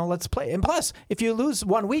still, let's play. And plus, if you lose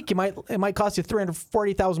 1 week, it might cost you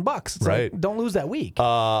 $340,000. Right. Like, don't lose that week.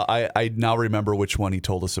 I now remember which one he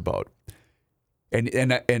told us about. And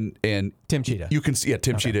Tim Cheetah. You can see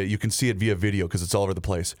Tim Cheetah. You can see it via video because it's all over the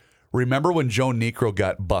place. Remember when Joe Niekro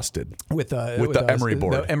got busted with the emery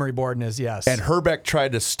board? The emery board in his, yes. And Herbeck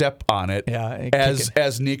tried to step on it as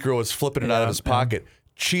Niekro was flipping it out of his pocket.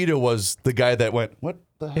 Cheetah was the guy that went, what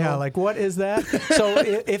the hell? Yeah, like, what is that? So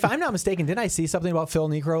if I'm not mistaken, didn't I see something about Phil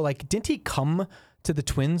Niekro? Like, didn't he come to the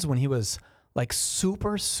Twins when he was like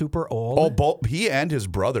super, super old? Oh, he and his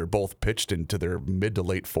brother both pitched into their mid to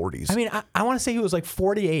late 40s. I mean, I want to say he was like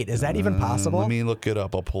 48. Is that even possible? Let me look it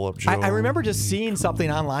up. I'll pull up Joe. I remember just seeing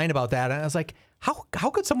something online about that, and I was like, how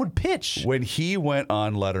could someone pitch? When he went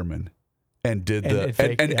on Letterman and did and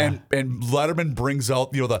Letterman brings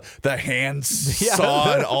out the hand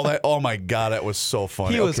saw and all that. Oh my God, that was so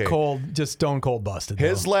funny. He was cold, just stone cold busted.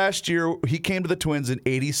 His last year, he came to the Twins in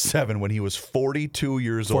 '87 when he was 42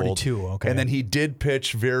 years old. 42, okay. And then he did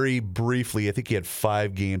pitch very briefly. I think he had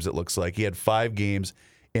 5 games. It looks like he had 5 games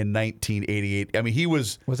in 1988. I mean, he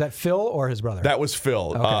was. Was that Phil or his brother? That was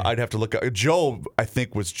Phil. Okay. I'd have to look up. Joe, I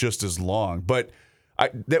think, was just as long, but.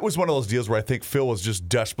 That was one of those deals where I think Phil was just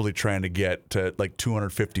desperately trying to get to like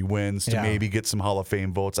 250 wins to maybe get some Hall of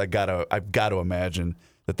Fame votes. I've got to imagine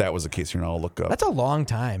that was the case. Here, I'll look up. That's a long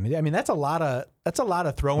time. I mean, that's a lot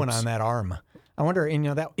of throwing on that arm. I wonder,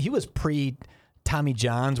 that he was pre Tommy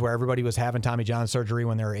Johns, where everybody was having Tommy John surgery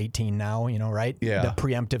when they were 18 now, right? Yeah. The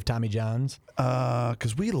preemptive Tommy Johns.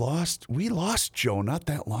 Because we lost Joe not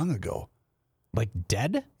that long ago. Like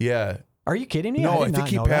dead? Yeah. Are you kidding me? No, I think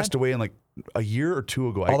he passed away in like a year or 2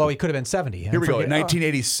 ago. Although he could have been 70. Here we go. In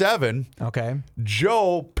 1987,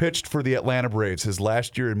 Joe pitched for the Atlanta Braves his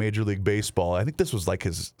last year in Major League Baseball. I think this was like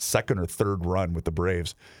his 2nd or 3rd run with the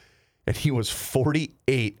Braves. And he was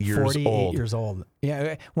 48 years old. 48 years old.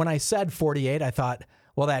 Yeah. When I said 48, I thought,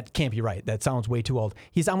 well, that can't be right. That sounds way too old.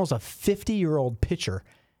 He's almost a 50-year-old pitcher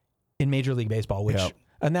in Major League Baseball,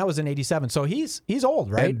 and that was in 87. So he's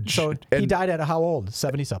old, right? He died at how old?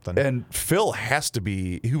 70-something. And Phil has to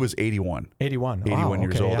be, he was 81. 81. 81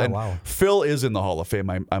 years old. Yeah, and Phil is in the Hall of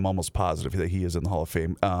Fame. I'm almost positive that he is in the Hall of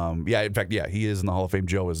Fame. In fact, he is in the Hall of Fame.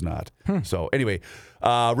 Joe is not. So anyway,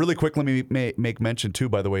 really quick, let me make mention too,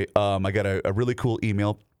 by the way, I got a really cool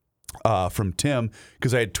email from Tim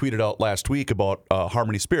because I had tweeted out last week about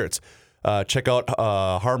Harmony Spirits. Check out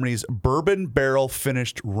Harmony's Bourbon Barrel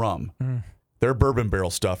Finished Rum. Their bourbon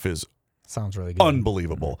barrel stuff is sounds really good.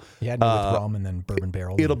 Unbelievable. Yeah, with rum and then bourbon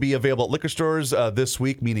barrel. It'll be available at liquor stores this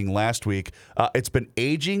week, meaning last week. It's been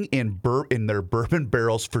aging in their bourbon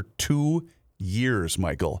barrels for 2 years,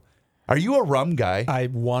 Michael. Are you a rum guy? I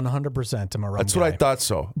 100% am a rum That's guy. what I thought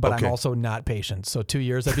so. But okay. I'm also not patient. So 2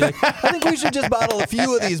 years, I'd be like, I think we should just bottle a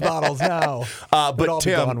few of these bottles now. But all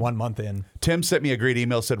Tim, be gone 1 month in. Tim sent me a great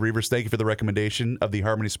email, said, Reavers, thank you for the recommendation of the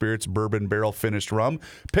Harmony Spirits Bourbon Barrel Finished Rum.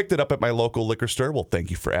 Picked it up at my local liquor store. Well, thank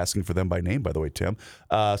you for asking for them by name, by the way, Tim.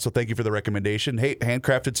 So thank you for the recommendation. Hey,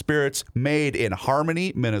 handcrafted spirits made in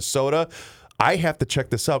Harmony, Minnesota. I have to check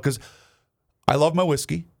this out because I love my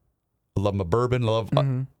whiskey. I love my bourbon.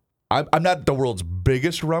 I'm not the world's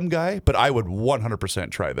biggest rum guy, but I would 100%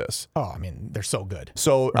 try this. Oh, I mean, they're so good.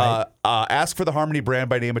 So ask for the Harmony brand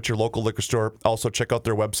by name at your local liquor store. Also, check out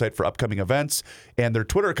their website for upcoming events. And their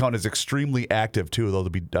Twitter account is extremely active, too. They'll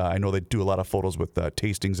be, I know they do a lot of photos with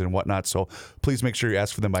tastings and whatnot. So please make sure you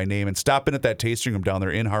ask for them by name. And stop in at that tasting room down there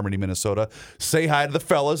in Harmony, Minnesota. Say hi to the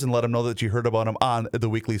fellas and let them know that you heard about them on the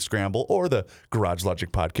Weekly Scramble or the Garage Logic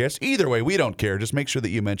podcast. Either way, we don't care. Just make sure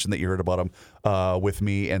that you mention that you heard about them with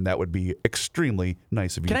me, and that would be extremely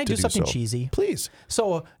nice of you to do so. Can I do something cheesy? Please.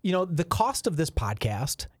 So, the cost of this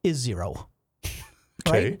podcast is zero.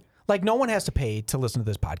 Okay. Right? Like, no one has to pay to listen to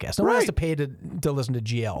this podcast. No one has to pay to listen to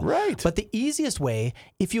GL. Right. But the easiest way,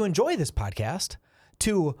 if you enjoy this podcast,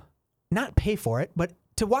 to not pay for it, but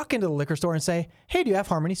to walk into the liquor store and say, hey, do you have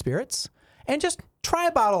Harmony Spirits? And just try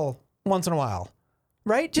a bottle once in a while.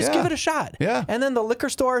 Right? Just give it a shot. Yeah. And then the liquor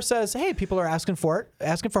store says, hey, people are asking for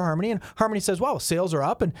Harmony. And Harmony says, wow, sales are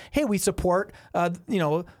up. And hey, we support,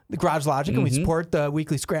 the Garage Logic and we support the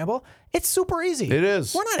Weekly Scramble. It's super easy. It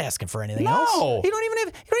is. We're not asking for anything No. else. You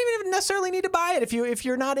don't even necessarily need to buy it. If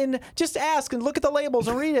you're not in, just ask and look at the labels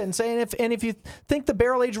and read it and say, and if you think the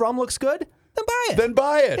barrel aged rum looks good, then buy it. Then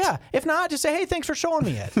buy it. Yeah. If not, just say, hey, thanks for showing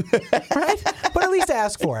me it. Right? But at least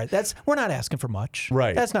ask for it. We're not asking for much.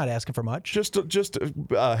 Right. That's not asking for much. Just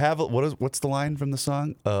have what's the line from the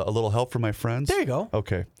song? A little help from my friends. There you go.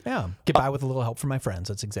 Okay. Yeah. Get by with a little help from my friends.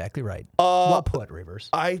 That's exactly right. Well put, Reavers.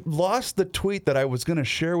 I lost the tweet that I was going to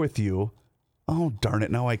share with you. Oh, darn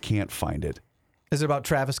it. Now I can't find it. Is it about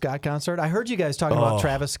Travis Scott concert? I heard you guys talking about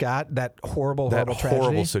Travis Scott, that horrible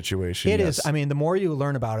tragedy. Situation. It yes. is. I mean, the more you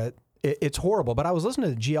learn about it, it's horrible. But I was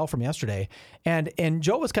listening to GL from yesterday, and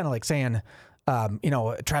Joe was kind of like saying,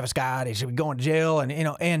 Travis Scott, he should be going to jail,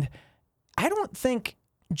 and I don't think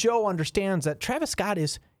Joe understands that Travis Scott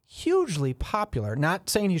is hugely popular. Not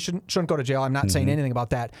saying he shouldn't go to jail. I'm not saying anything about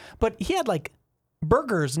that. But he had like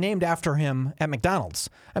burgers named after him at McDonald's.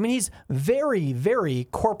 I mean, he's very, very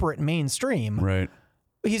corporate mainstream. Right.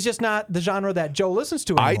 He's just not the genre that Joe listens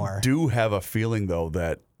to anymore. I do have a feeling, though,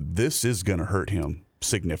 that this is going to hurt him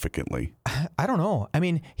significantly. I don't know. I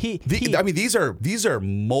mean, these are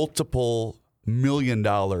multiple $1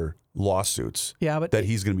 million lawsuits that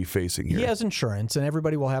he's going to be facing here. He has insurance, and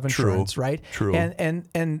everybody will have insurance, right? True.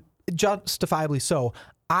 And justifiably so.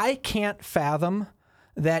 I can't fathom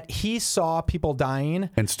that he saw people dying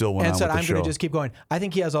and still went on said, with the I'm going to just keep going. I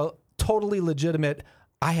think he has a totally legitimate,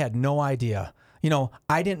 I had no idea.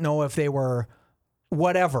 I didn't know if they were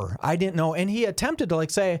whatever. I didn't know. And he attempted to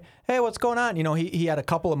say, hey, what's going on? He had a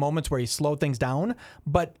couple of moments where he slowed things down,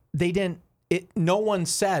 but no one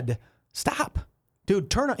said, stop. Dude,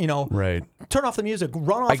 turn off the music,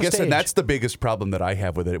 run off the stage. I guess, and that's the biggest problem that I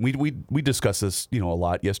have with it. We discussed this, a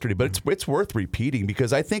lot yesterday, but it's worth repeating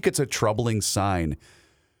because I think it's a troubling sign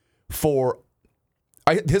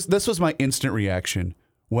this was my instant reaction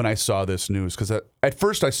when I saw this news, because at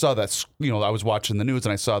first I saw that, I was watching the news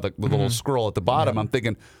and I saw the little scroll at the bottom. I'm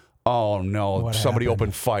thinking, oh no, somebody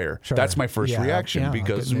opened fire. Sure. That's my first reaction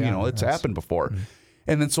because it's happened before.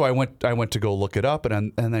 And then so I went to go look it up,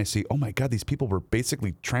 and I see, oh my God, these people were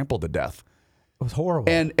basically trampled to death. It was horrible.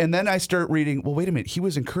 And then I start reading, well, wait a minute, he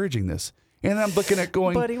was encouraging this. And I'm looking at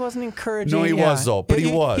going... But he wasn't encouraging... No, he was, though. But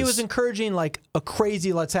he was. He was encouraging, let's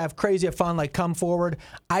have crazy fun, come forward.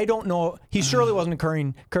 I don't know. He surely wasn't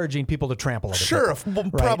encouraging people to trample over Sure, people,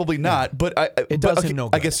 right? Probably not. But it does him no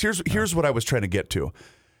good. I guess here's what I was trying to get to.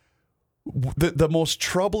 The most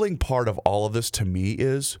troubling part of all of this to me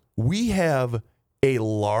is we have a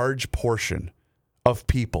large portion of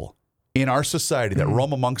people in our society that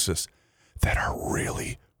roam amongst us that are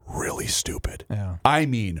really, really stupid. Yeah. I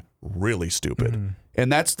mean, really stupid.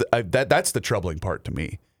 And that's the troubling part to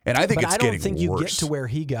me. And I think it's getting worse. I don't think you get to where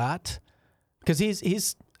he got, because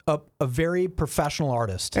he's a very professional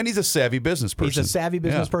artist. And he's a savvy business person. He's a savvy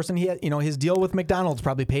business person. He had, his deal with McDonald's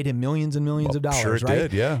probably paid him millions and millions of dollars, sure it right?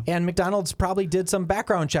 did, yeah. And McDonald's probably did some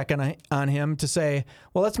background check on him to say,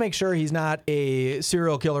 well, let's make sure he's not a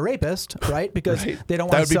serial killer rapist, right? Because they don't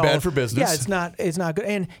want to sell. That would be bad for business. Yeah, it's not good.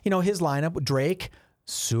 And, his lineup, Drake,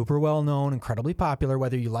 super well known, incredibly popular,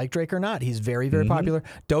 whether you like Drake or not. He's very, very popular.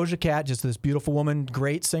 Doja Cat, just this beautiful woman,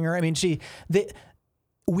 great singer. I mean,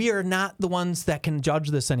 we are not the ones that can judge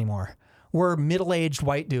this anymore. We're middle-aged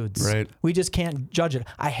white dudes. Right. We just can't judge it.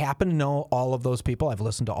 I happen to know all of those people. I've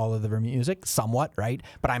listened to all of their music somewhat, right?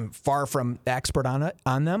 But I'm far from expert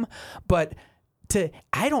on them. But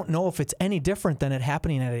I don't know if it's any different than it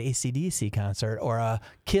happening at an AC/DC concert or a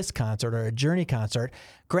Kiss concert or a Journey concert.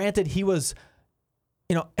 Granted, he was,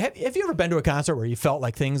 have you ever been to a concert where you felt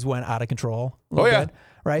like things went out of control? Yeah. Bit,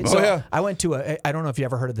 right? Oh, So yeah. I went to I don't know if you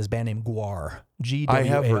ever heard of this band named GWAR. GWAR. I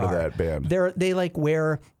have heard of that band. They like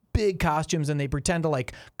wear big costumes and they pretend to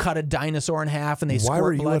like cut a dinosaur in half and they Why squirt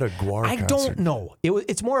were you blood. at a GWAR I concert? don't know.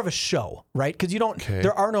 It's more of a show, right? Because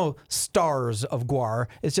there are no stars of GWAR.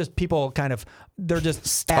 It's just people they're just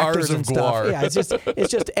Stars actors of and stuff. GWAR. Yeah,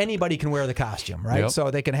 it's just anybody can wear the costume, right? Yep.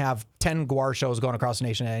 So they can have 10 GWAR shows going across the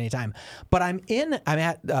nation at any time. But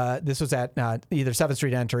this was at either 7th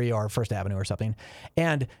Street Entry or First Avenue or something,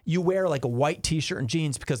 and you wear like a white T-shirt and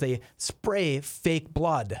jeans because they spray fake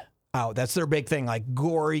blood out. That's their big thing, like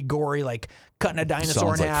gory, like cutting a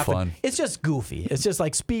dinosaur Sounds in like half. fun. It's just goofy. It's just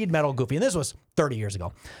like speed metal goofy. And this was 30 years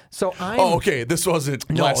ago. So okay. This wasn't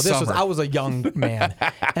last summer. I was a young man.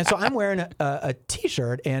 And so I'm wearing a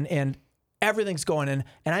T-shirt and everything's going in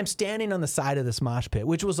and I'm standing on the side of this mosh pit,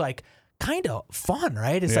 which was like kind of fun,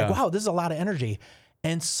 right? It's like, wow, this is a lot of energy.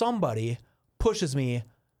 And somebody pushes me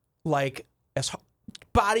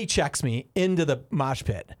body checks me into the mosh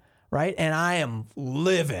pit, right? And I am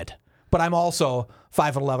livid. But I'm also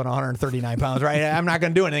 5'11", 139 pounds, right? I'm not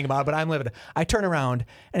going to do anything about it, but I'm livid. I turn around,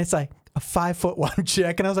 and it's like a 5'1"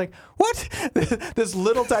 chick, and I was like, what? This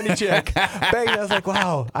little tiny chick. Bang, I was like,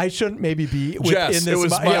 wow, I shouldn't maybe be Jess, in this. it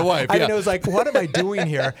was my wife. I mean, yeah. it was like, what am I doing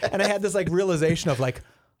here? And I had this like realization of like,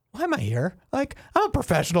 why am I here? Like, I'm a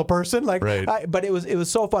professional person. Like, right. But it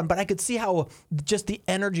was so fun. But I could see how just the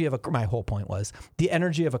energy of my whole point was the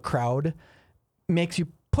energy of a crowd makes you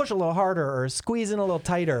push a little harder or squeeze in a little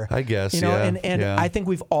tighter. I guess, and yeah. I think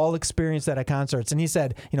we've all experienced that at concerts. And he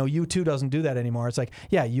said, U2 doesn't do that anymore. It's like,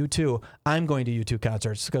 yeah, U2, I'm going to U2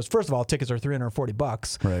 concerts because first of all, tickets are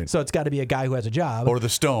 $340. Right. So it's got to be a guy who has a job. Or the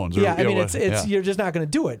Stones. Yeah, I mean, it's you're just not going to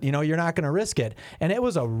do it. You're not going to risk it. And it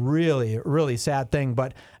was a really, really sad thing.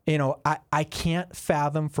 But, I can't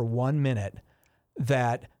fathom for 1 minute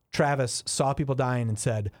that Travis saw people dying and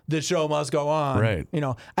said, "This show must go on." Right.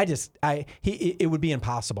 It would be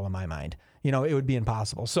impossible in my mind. It would be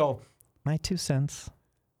impossible. So, my 2 cents.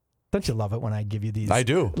 Don't you love it when I give you these? I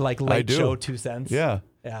do. Like late show 2 cents. Yeah.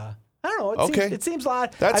 Yeah. I don't know. It seems a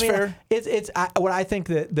lot. That's fair. What I think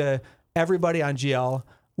that everybody on GL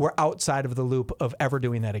were outside of the loop of ever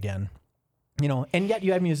doing that again. And yet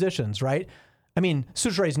you have musicians, right? I mean,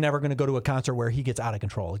 Sucharay's never going to go to a concert where he gets out of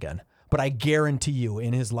control again. But I guarantee you,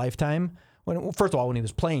 in his lifetime, first of all, when he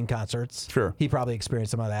was playing concerts, sure, he probably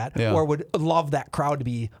experienced some of that, yeah. or would love that crowd to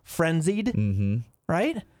be frenzied,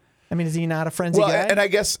 right? I mean, is he not a frenzied guy? And I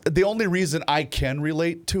guess the only reason I can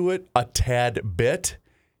relate to it a tad bit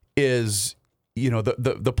is,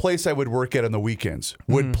 the place I would work at on the weekends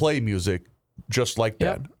would play music just like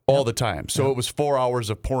that all the time. So it was 4 hours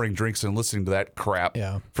of pouring drinks and listening to that crap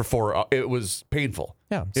for 4 hours. It was painful.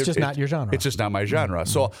 Yeah, it's just not your genre. It's just not my genre.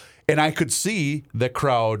 So, and I could see the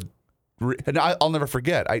crowd, and I'll never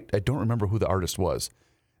forget, I don't remember who the artist was,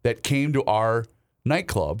 that came to our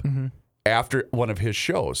nightclub after one of his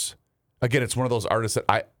shows. Again, it's one of those artists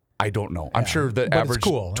that I don't know. I'm sure the average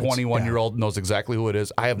 21-year-old knows exactly who it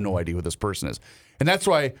is. I have no idea who this person is. And that's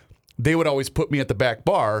why they would always put me at the back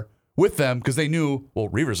bar with them because they knew, well,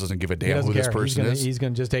 Reavers doesn't give a damn who this person is. He's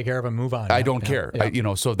going to just take care of him, move on. I don't care.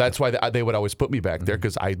 So that's why they would always put me back there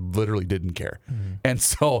because I literally didn't care. And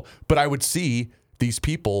so, but I would see these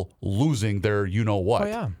people losing their what. Oh,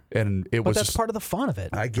 yeah. And But that's part of the fun of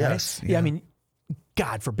it. I guess. Right? Yeah, I mean,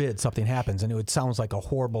 God forbid something happens and it sounds like a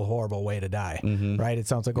horrible, horrible way to die, right? It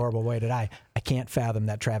sounds like a horrible way to die. I can't fathom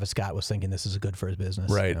that Travis Scott was thinking this is good for his business.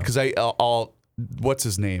 Right. Because what's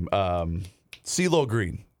his name? CeeLo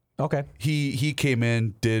Green. Okay. He came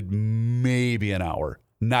in, did maybe an hour,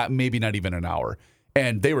 not even an hour.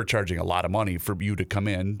 And they were charging a lot of money for you to come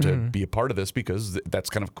in to be a part of this because that's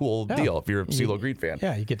kind of a cool deal if you're a CeeLo Green fan.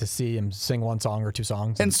 Yeah, you get to see him sing one song or two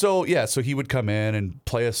songs. And so he would come in and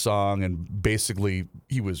play a song and basically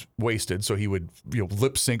he was wasted. So he would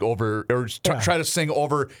lip sync over or try to sing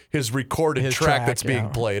over his recorded track that's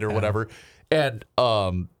being played or whatever. And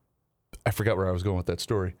I forgot where I was going with that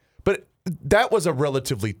story. But that was a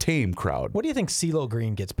relatively tame crowd. What do you think CeeLo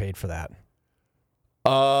Green gets paid for that?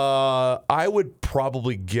 I would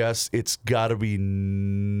probably guess it's got to be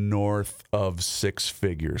north of 6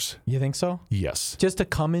 figures. You think so? Yes. Just to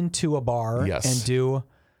come into a bar and do...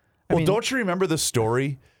 Don't you remember the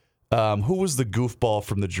story? Who was the goofball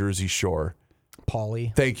from the Jersey Shore?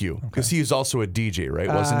 Pauly. Thank you, because he's also a DJ, right?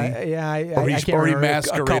 Wasn't he? Yeah, or I can't he remember.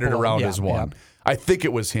 masqueraded around as one. Yeah. I think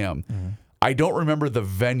it was him. Mm-hmm. I don't remember the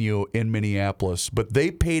venue in Minneapolis, but they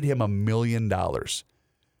paid him $1 million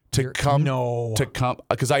to come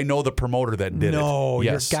because I know the promoter that did it. No,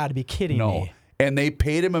 yes. you've got to be kidding me. And they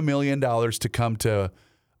paid him $1 million to come to,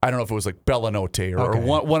 I don't know if it was like Bellanote or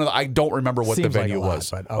one of the, I don't remember what Seems the venue like a lot, was.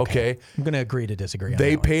 but okay. I'm going to agree to disagree on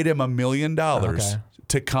They that one. paid him $1 million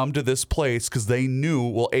to come to this place because they knew,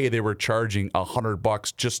 well, they were charging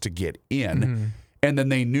 $100 just to get in. Mm-hmm. And then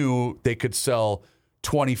they knew they could sell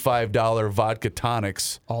 $25 vodka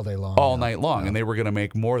tonics all day long, all night long, and they were going to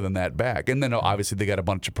make more than that back. And then obviously they got a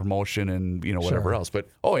bunch of promotion and whatever else. But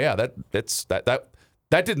that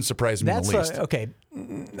didn't surprise me in the least. Okay.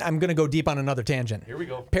 I'm going to go deep on another tangent. Here we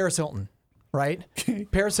go. Paris Hilton, right?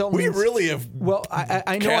 Paris Hilton. We really have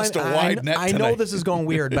I know cast a wide net I know tonight. this is going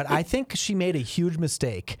weird, but I think she made a huge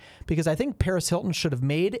mistake because I think Paris Hilton should have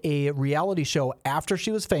made a reality show after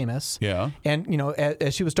she was famous. Yeah. And,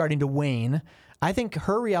 as she was starting to wane. I think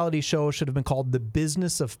her reality show should have been called The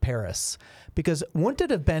Business of Paris, because wouldn't it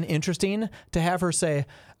have been interesting to have her say,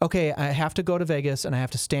 okay, I have to go to Vegas and I have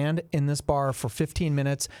to stand in this bar for 15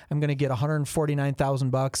 minutes. I'm going to get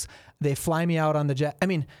 $149,000. They fly me out on the jet. I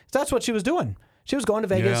mean, that's what she was doing. She was going to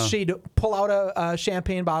Vegas. Yeah. She'd pull out a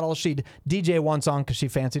champagne bottle. She'd DJ one song because she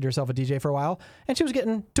fancied herself a DJ for a while, and she was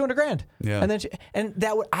getting $200,000. Yeah. And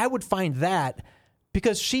then I would find that.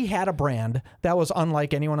 Because she had a brand that was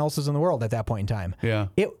unlike anyone else's in the world at that point in time. Yeah.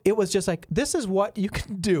 It was just like, this is what you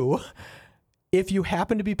can do if you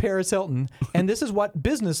happen to be Paris Hilton, and this is what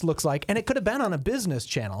business looks like. And it could have been on a business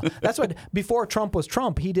channel. That's what, before Trump was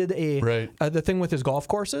Trump, he did the thing with his golf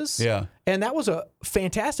courses. Yeah. And that was a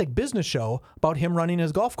fantastic business show about him running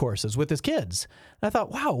his golf courses with his kids. And I thought,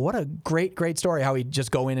 wow, what a great, great story, how he'd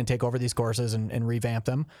just go in and take over these courses and revamp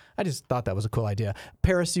them. I just thought that was a cool idea.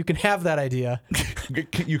 Paris, you can have that idea.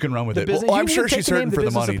 You can run with it. Business, Well, I'm sure she's hurting for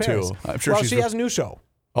the money, too. I'm sure she has a new show.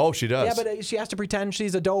 Oh, she does. Yeah, but she has to pretend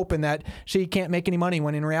she's a dope and that she can't make any money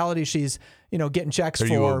when in reality she's, getting checks Are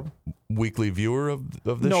for. you a weekly viewer of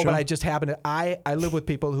this show? No, but I just happen to. I live with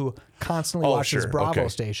people who constantly watch this Bravo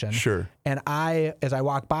station. Sure. And as I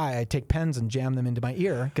walk by, I take pens and jam them into my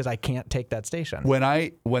ear because I can't take that station.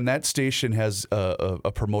 When that station has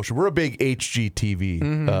a promotion, we're a big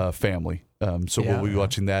HGTV family, so we'll be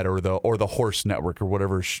watching that or the Horse Network or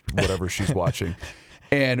whatever she's watching.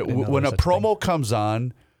 And when a promo comes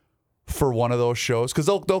on for one of those shows, because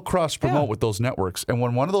they'll cross promote with those networks, and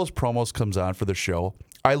when one of those promos comes on for the show,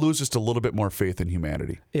 I lose just a little bit more faith in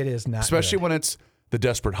humanity. It is not, especially when it's the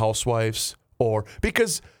Desperate Housewives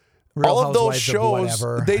because Real all of those Housewives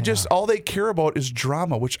shows, they just all they care about is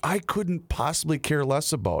drama, which I couldn't possibly care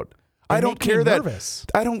less about. I don't care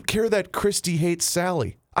that Christy hates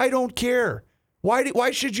Sally. I don't care.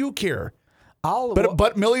 Why should you care?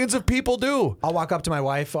 But millions of people do. I'll walk up to my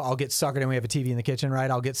wife. I'll get suckered in. We have a TV in the kitchen,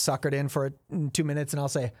 right? I'll get suckered in for 2 minutes, and I'll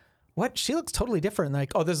say, "What? She looks totally different." And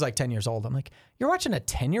like, "Oh, this is like 10 years old." I'm like, "You're watching a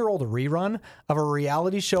 10-year-old rerun of a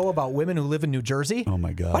reality show about women who live in New Jersey?" Oh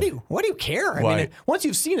my God! Why do you care? I mean, once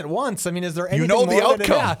you've seen it once, I mean, is there anything the more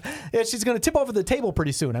outcome? Yeah, she's going to tip over the table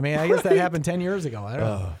pretty soon. I mean, I guess that happened 10 years ago. I don't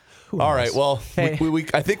know. All right. Well, hey.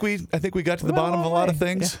 I think we got to the bottom of a lot of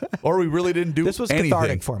things, or we really didn't do. This was anything.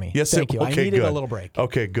 cathartic for me. Yes, thank you. Okay, I needed good. a little break.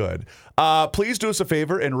 Okay, good. Please do us a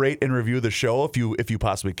favor and rate and review the show if you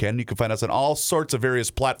possibly can. You can find us on all sorts of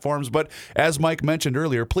various platforms. But as Mike mentioned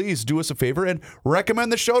earlier, please do us a favor and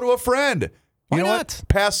recommend the show to a friend. Why know not? What?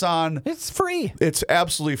 Pass on. It's free. It's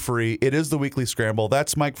absolutely free. It is the Weekly Scramble.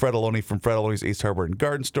 That's Mike Fredoloni from Fredoloni's Ace Hardware and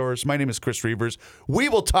Garden Stores. My name is Chris Reavers. We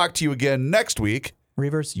will talk to you again next week.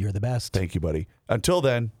 Reavers, you're the best. Thank you, buddy. Until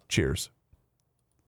then, cheers.